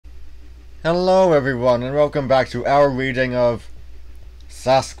Hello everyone and welcome back to our reading of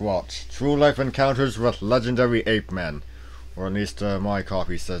Sasquatch, True Life Encounters with Legendary Ape Men. Or at least my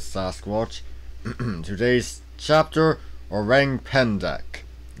copy says Sasquatch. Today's chapter, Orang Pendek.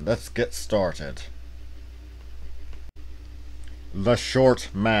 Let's get started. The Short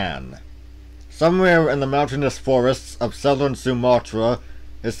Man. Somewhere in the mountainous forests of southern Sumatra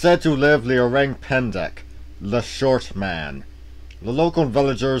is said to live the Orang Pendek, the Short Man. The local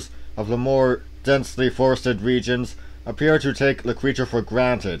villagers of the more densely forested regions appear to take the creature for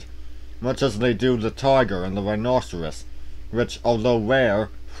granted, much as they do the tiger and the rhinoceros, which, although rare,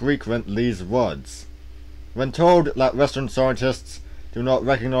 frequent these woods. When told that Western scientists do not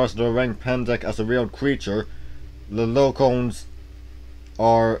recognize the Orang Pendek as a real creature, the locals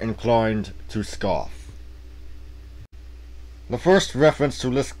are inclined to scoff. The first reference to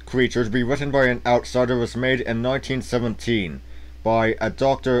this creature to be written by an outsider was made in 1917 by a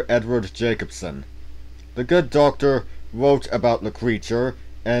Dr. Edward Jacobson. The good doctor wrote about the creature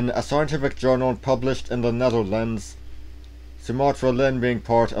in a scientific journal published in the Netherlands, Sumatra then being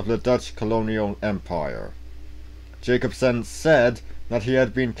part of the Dutch colonial empire. Jacobson said that he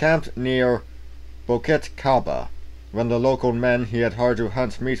had been camped near Bukit Kaba when the local men he had hired to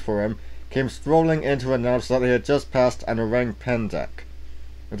hunt meat for him came strolling in to announce that they had just passed an Orang Pendek.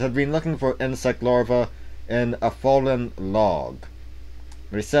 It had been looking for insect larvae in a fallen log.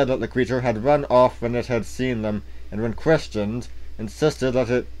 They said that the creature had run off when it had seen them, and when questioned, insisted that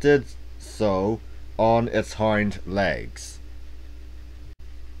it did so on its hind legs.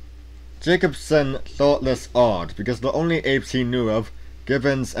 Jacobson thought this odd, because the only apes he knew of,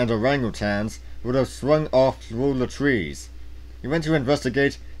 gibbons and orangutans, would have swung off through the trees. He went to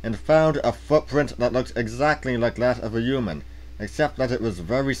investigate and found a footprint that looked exactly like that of a human, except that it was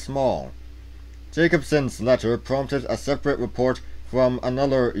very small. Jacobson's letter prompted a separate report from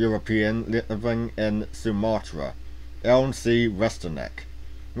another European living in Sumatra, L.C. Westernek.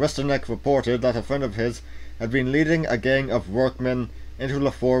 Westernek reported that a friend of his had been leading a gang of workmen into the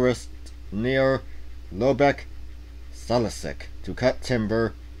forest near Lobek Salasic to cut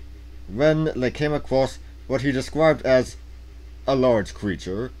timber when they came across what he described as a large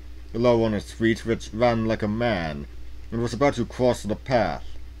creature, low on its feet, which ran like a man, and was about to cross the path.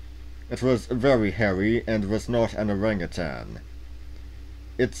 It was very hairy and was not an orangutan.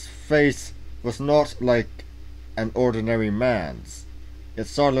 Its face was not like an ordinary man's. It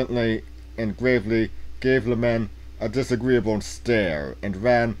silently and gravely gave the men a disagreeable stare and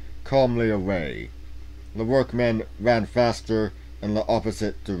ran calmly away. The workmen ran faster in the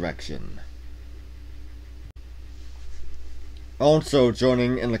opposite direction. Also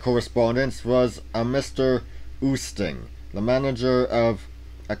joining in the correspondence was a Mr. Oosting, the manager of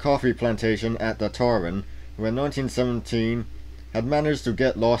a coffee plantation at the Taran, who in 1917 had managed to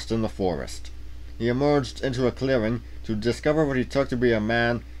get lost in the forest. He emerged into a clearing to discover what he took to be a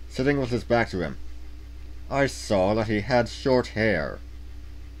man sitting with his back to him. I saw that he had short hair.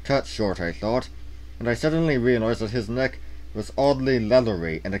 Cut short, I thought, and I suddenly realized that his neck was oddly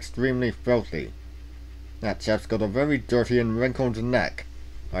leathery and extremely filthy. That chap's got a very dirty and wrinkled neck,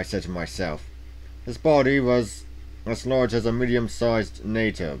 I said to myself. His body was as large as a medium-sized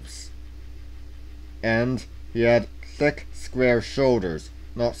native's, and he had thick, square shoulders,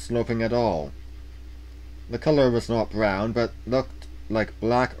 not sloping at all. The color was not brown, but looked like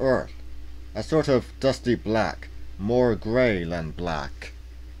black earth, a sort of dusty black, more grey than black.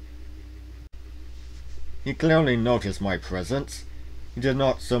 He clearly noticed my presence. He did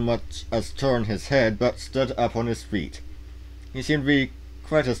not so much as turn his head, but stood up on his feet. He seemed to be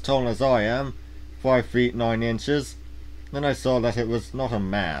quite as tall as I am, 5 feet 9 inches. Then I saw that it was not a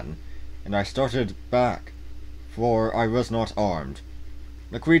man, and I started back, for I was not armed.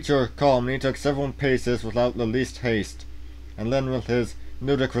 The creature calmly took several paces without the least haste, and then with his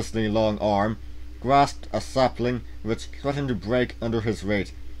ludicrously long arm, grasped a sapling which threatened to break under his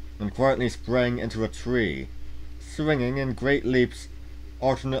weight, and quietly sprang into a tree, swinging in great leaps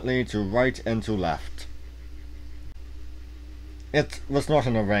alternately to right and to left. It was not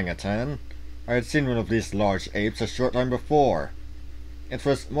an orangutan. I had seen one of these large apes a short time before. It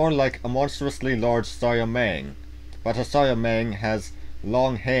was more like a monstrously large siamang, but a siamang has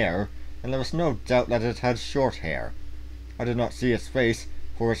long hair, and there was no doubt that it had short hair. I did not see its face,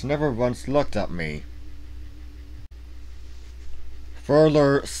 for it never once looked at me.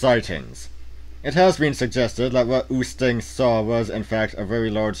 Further sightings. It has been suggested that what Oosting saw was in fact a very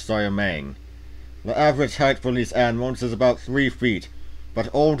large siamang. The average height for these animals is about 3 feet,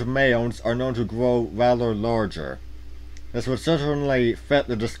 but old males are known to grow rather larger. This would certainly fit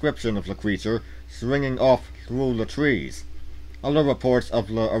the description of the creature swinging off through the trees. Other reports of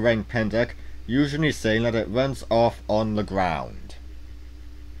the orang pendek usually say that it runs off on the ground.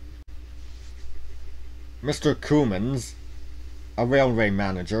 Mr. Coomans, a railway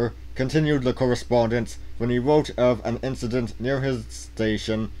manager, continued the correspondence when he wrote of an incident near his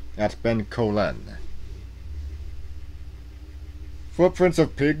station at Bencolin. Footprints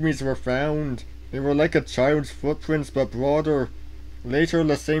of pygmies were found. They were like a child's footprints but broader. Later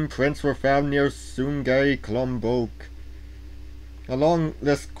the same prints were found near Sungay Clombok. Along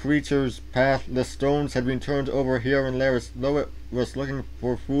this creature's path the stones had been turned over here and there as though it was looking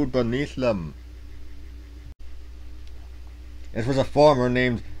for food beneath them. It was a farmer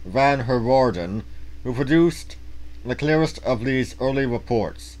named Van Herwarden who produced the clearest of these early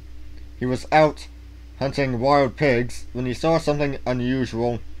reports. He was out hunting wild pigs when he saw something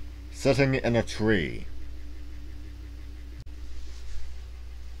unusual sitting in a tree.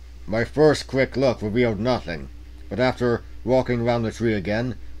 My first quick look revealed nothing, but after walking round the tree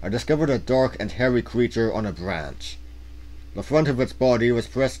again, I discovered a dark and hairy creature on a branch. The front of its body was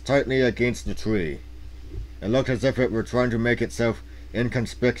pressed tightly against the tree. It looked as if it were trying to make itself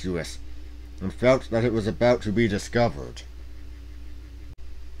inconspicuous, and felt that it was about to be discovered.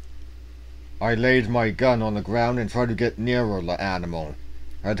 I laid my gun on the ground and tried to get nearer the animal.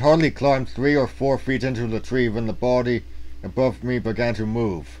 I had hardly climbed 3 or 4 feet into the tree when the body above me began to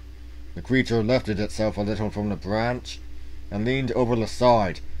move. The creature lifted itself a little from the branch and leaned over the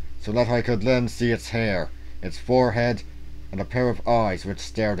side so that I could then see its hair, its forehead, and a pair of eyes which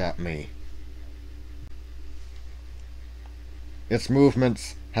stared at me. Its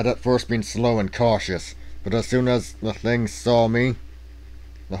movements had at first been slow and cautious, but as soon as the thing saw me,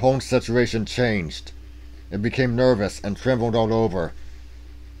 the whole situation changed. It became nervous and trembled all over.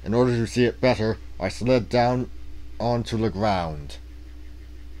 In order to see it better, I slid down onto the ground.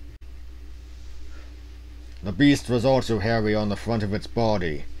 The beast was also hairy on the front of its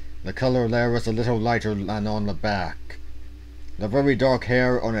body. The color there was a little lighter than on the back. The very dark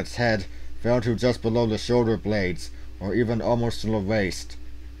hair on its head fell to just below the shoulder blades, or even almost to the waist.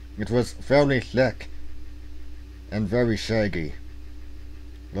 It was fairly thick and very shaggy.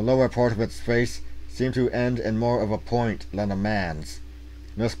 The lower part of its face seemed to end in more of a point than a man's.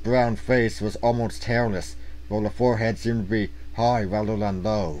 This brown face was almost hairless, while the forehead seemed to be high rather than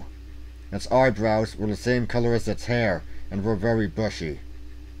low. Its eyebrows were the same color as its hair, and were very bushy.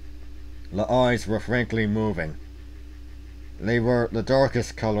 The eyes were frankly moving. They were the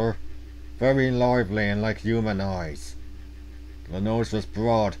darkest color, very lively and like human eyes. The nose was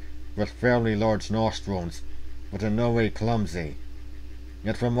broad, with fairly large nostrils, but in no way clumsy.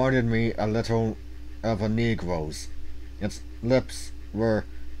 It reminded me a little of a negro's. Its lips were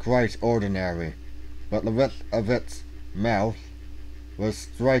quite ordinary, but the width of its mouth was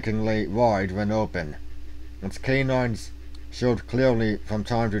strikingly wide when open. Its canines showed clearly from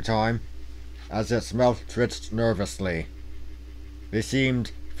time to time, as its mouth twitched nervously. They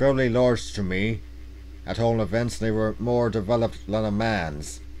seemed fairly large to me. At all events, they were more developed than a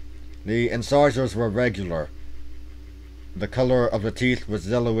man's. The incisors were regular. The color of the teeth was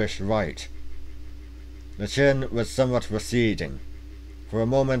yellowish white. The chin was somewhat receding. For a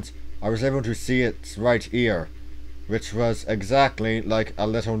moment, I was able to see its right ear, which was exactly like a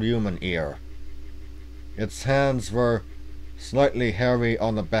little human ear. Its hands were slightly hairy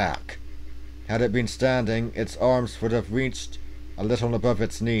on the back. Had it been standing, its arms would have reached a little above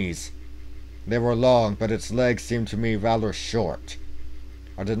its knees. They were long, but its legs seemed to me rather short.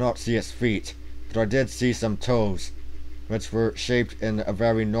 I did not see its feet, but I did see some toes, which were shaped in a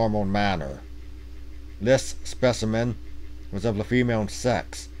very normal manner. This specimen was of the female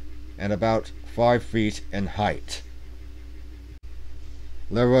sex, and about 5 feet in height.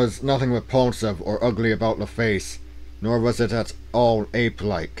 There was nothing repulsive or ugly about the face, nor was it at all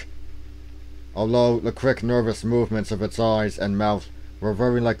ape-like. Although the quick nervous movements of its eyes and mouth were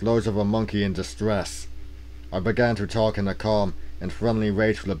very like those of a monkey in distress, I began to talk in a calm and friendly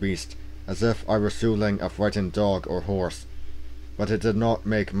way to the beast, as if I were soothing a frightened dog or horse, but it did not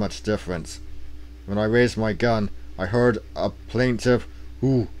make much difference. When I raised my gun, I heard a plaintive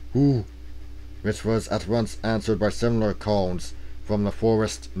hoo hoo, which was at once answered by similar calls from the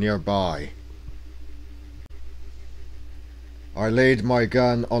forest nearby. I laid my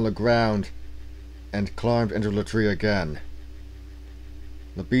gun on the ground and climbed into the tree again.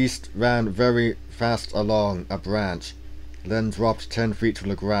 The beast ran very fast along a branch, then dropped 10 feet to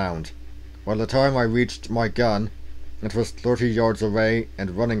the ground. By the time I reached my gun, it was 30 yards away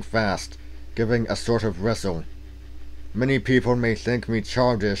and running fast, giving a sort of whistle. Many people may think me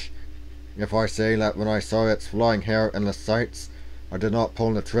childish if I say that when I saw its flying hair in the sights, I did not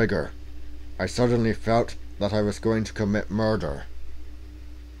pull the trigger. I suddenly felt that I was going to commit murder.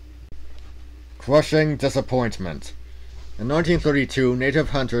 Crushing disappointment. In 1932,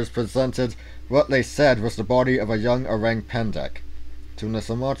 native hunters presented what they said was the body of a young orang pendek to the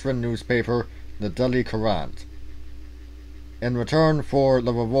Sumatran newspaper, the Delhi Courant, in return for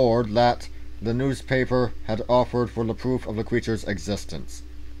the reward that the newspaper had offered for the proof of the creature's existence.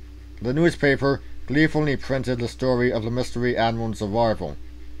 The newspaper gleefully printed the story of the mystery animal's arrival,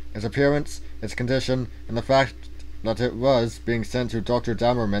 its appearance, its condition, and the fact that it was being sent to Dr.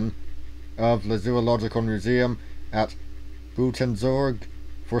 Dammerman of the Zoological Museum at Buitenzorg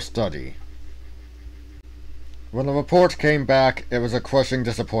for study. When the report came back, it was a crushing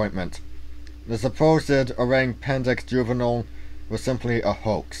disappointment. The supposed orang pendek juvenile was simply a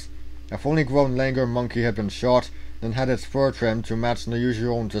hoax. A fully grown langur monkey had been shot, then had its fur trimmed to match the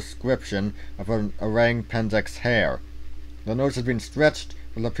usual description of an orang pendek's hair. The nose had been stretched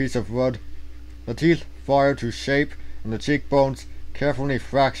with a piece of wood, the teeth fired to shape, and the cheekbones carefully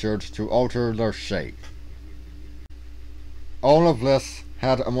fractured to alter their shape. All of this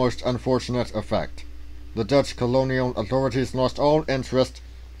had a most unfortunate effect. The Dutch colonial authorities lost all interest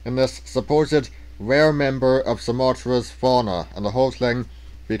in this supposed rare member of Sumatra's fauna, and the whole thing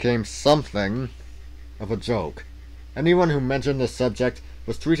became something of a joke. Anyone who mentioned this subject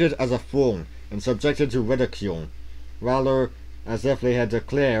was treated as a fool and subjected to ridicule, rather as if they had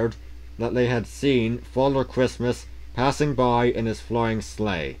declared that they had seen Father Christmas passing by in his flying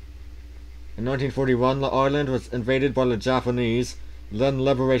sleigh. In 1941, the island was invaded by the Japanese, then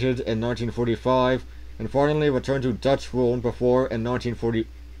liberated in 1945, and finally returned to Dutch rule before, in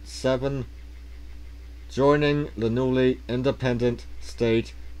 1947, joining the newly independent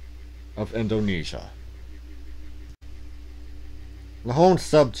state of Indonesia. The whole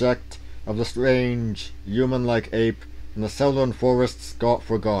subject of the strange, human-like ape in the southern forests got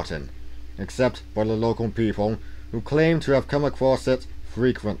forgotten, except by the local people, who claimed to have come across it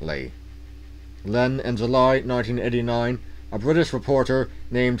frequently. Then, in July 1989, a British reporter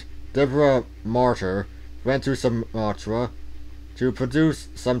named Deborah Martyr went to Sumatra to produce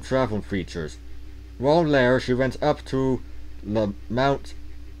some travel features. While there, she went up to the Mount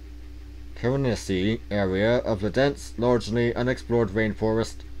Kerinci area of the dense, largely unexplored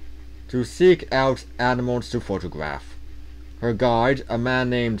rainforest to seek out animals to photograph. Her guide, a man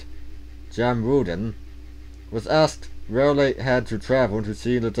named Jamrudin, was asked where they had to travel to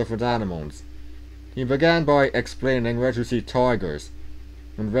see the different animals. He began by explaining where to see tigers,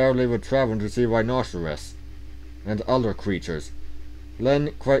 and where they would travel to see rhinoceros and other creatures.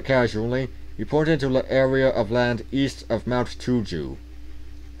 Then, quite casually, he pointed to the area of land east of Mount Tuju,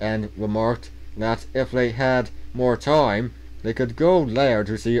 and remarked that if they had more time, they could go there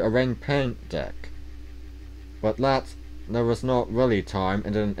to see orang pendek. But that there was not really time,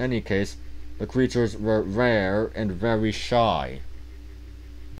 and in any case, the creatures were rare and very shy.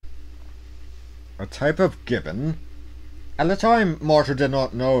 A type of gibbon? At the time, Martyr did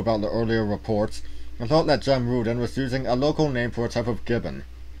not know about the earlier reports, and thought that Jamrudin was using a local name for a type of gibbon.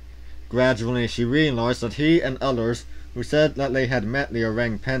 Gradually, she realized that he and others who said that they had met the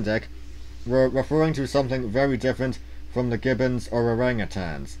orang pendek were referring to something very different from the gibbons or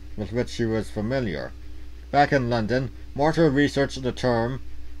orangutans with which she was familiar. Back in London, Martyr researched the term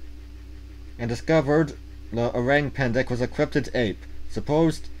and discovered the orang pendek was a cryptid ape,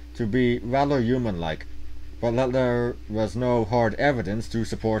 supposed to be rather human-like, but that there was no hard evidence to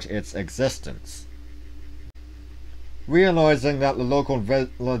support its existence. Realizing that the local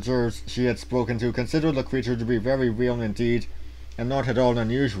villagers she had spoken to considered the creature to be very real indeed, and not at all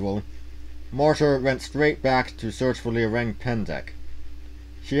unusual, Martyr went straight back to search for the orang pendek.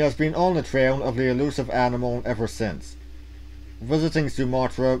 She has been on the trail of the elusive animal ever since, visiting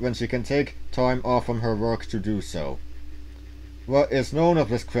Sumatra when she can take time off from her work to do so. What is known of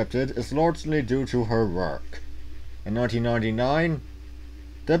this cryptid is largely due to her work. In 1999,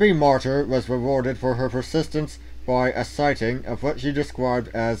 Debbie Martyr was rewarded for her persistence by a sighting of what she described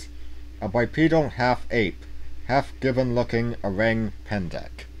as a bipedal half-ape, half-gibbon-looking orang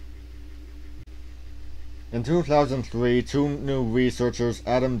pendek. In 2003, two new researchers,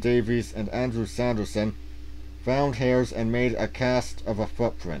 Adam Davies and Andrew Sanderson, found hairs and made a cast of a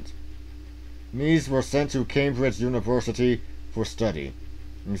footprint. These were sent to Cambridge University for study.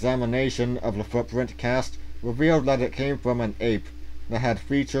 Examination of the footprint cast revealed that it came from an ape that had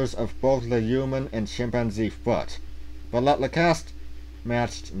features of both the human and chimpanzee foot, but that the cast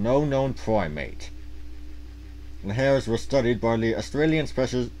matched no known primate. The hairs were studied by the Australian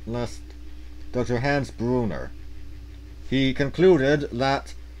specialist Dr. Hans Brunner. He concluded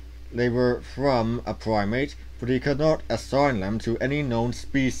that they were from a primate, but he could not assign them to any known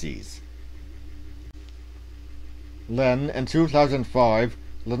species. Then, in 2005,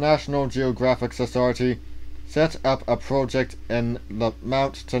 the National Geographic Society set up a project in the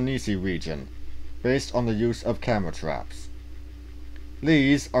Mount Tennessee region, based on the use of camera traps.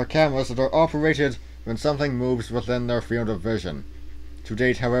 These are cameras that are operated when something moves within their field of vision. To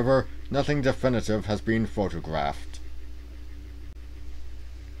date, however, nothing definitive has been photographed.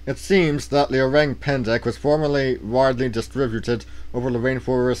 It seems that the orang pendek was formerly widely distributed over the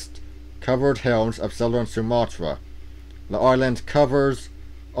rainforest-covered hills of southern Sumatra. The island covers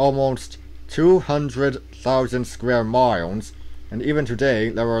almost 200,000 square miles, and even today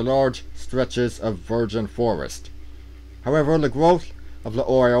there are large stretches of virgin forest. However, the growth of the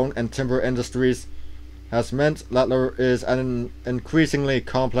oil and timber industries has meant that there is an increasingly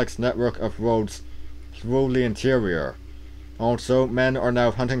complex network of roads through the interior. Also, men are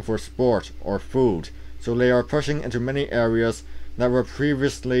now hunting for sport or food, so they are pushing into many areas that were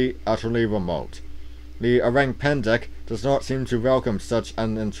previously utterly remote. The orang pendek does not seem to welcome such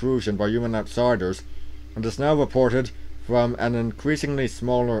an intrusion by human outsiders, and is now reported from an increasingly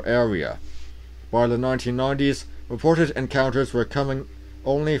smaller area. By the 1990s, reported encounters were coming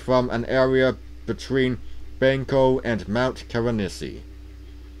only from an area between Benko and Mount Karanissi.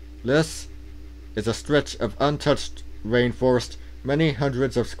 This is a stretch of untouched rainforest many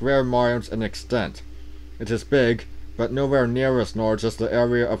hundreds of square miles in extent. It is big, but nowhere near as large as the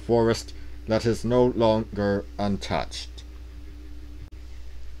area of forest that is no longer untouched.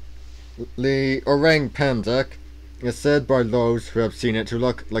 The orang pendek is said by those who have seen it to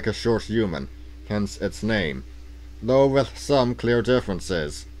look like a short human, hence its name, though with some clear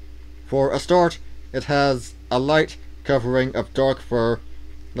differences. For a start, it has a light covering of dark fur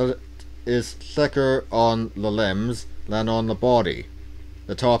that is thicker on the limbs than on the body.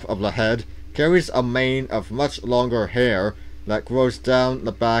 The top of the head carries a mane of much longer hair that grows down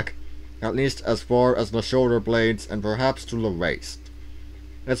the back at least as far as the shoulder blades and perhaps to the waist.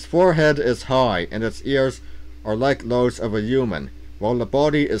 Its forehead is high and its ears are like those of a human, while the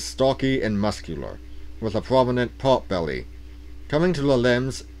body is stocky and muscular, with a prominent pot belly. Coming to the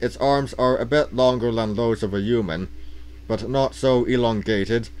limbs, its arms are a bit longer than those of a human, but not so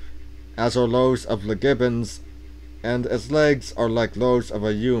elongated as are those of the gibbons, and its legs are like those of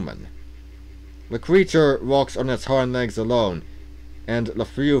a human. The creature walks on its hind legs alone, and the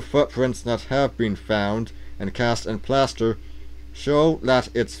few footprints that have been found and cast in plaster show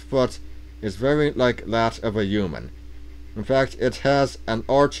that its foot is very like that of a human. In fact, it has an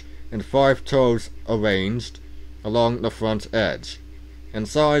arch and 5 toes arranged along the front edge. In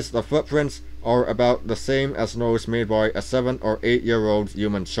size, the footprints are about the same as those made by a 7 or 8-year-old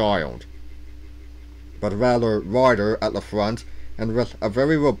human child, but rather wider at the front and with a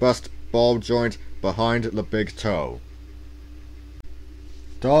very robust ball joint behind the big toe.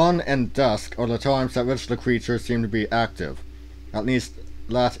 Dawn and dusk are the times at which the creatures seem to be active. At least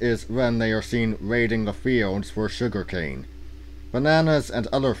that is when they are seen raiding the fields for sugarcane, bananas and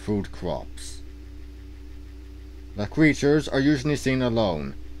other food crops. The creatures are usually seen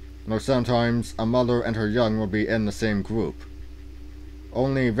alone, though sometimes a mother and her young will be in the same group.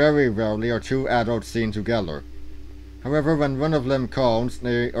 Only very rarely are 2 adults seen together. However, when one of them calls,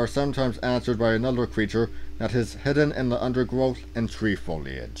 they are sometimes answered by another creature that is hidden in the undergrowth and tree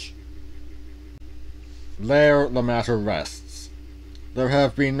foliage. There the matter rests. There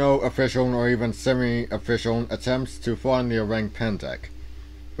have been no official or even semi-official attempts to find the orang pendek.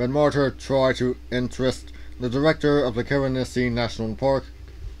 When Martyr tried to interest the director of the Karanissi National Park,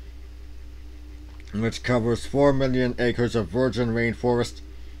 which covers 4 million acres of virgin rainforest,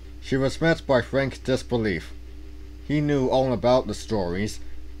 she was met by frank disbelief. He knew all about the stories,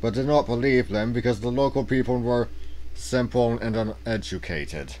 but did not believe them because the local people were simple and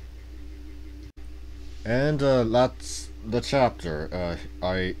uneducated. And that's the chapter.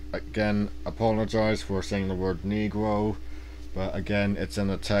 I again apologize for saying the word Negro, but again it's in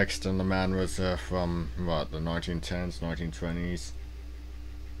the text and the man was from, what, the 1910s, 1920s?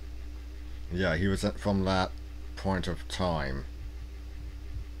 Yeah, he was from that point of time.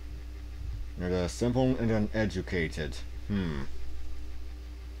 And simple and uneducated.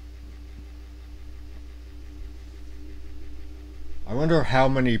 I wonder how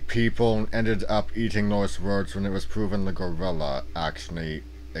many people ended up eating those words when it was proven the gorilla actually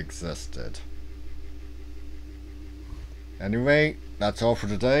existed. Anyway, that's all for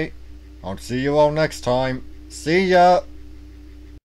today. I'll see you all next time. See ya!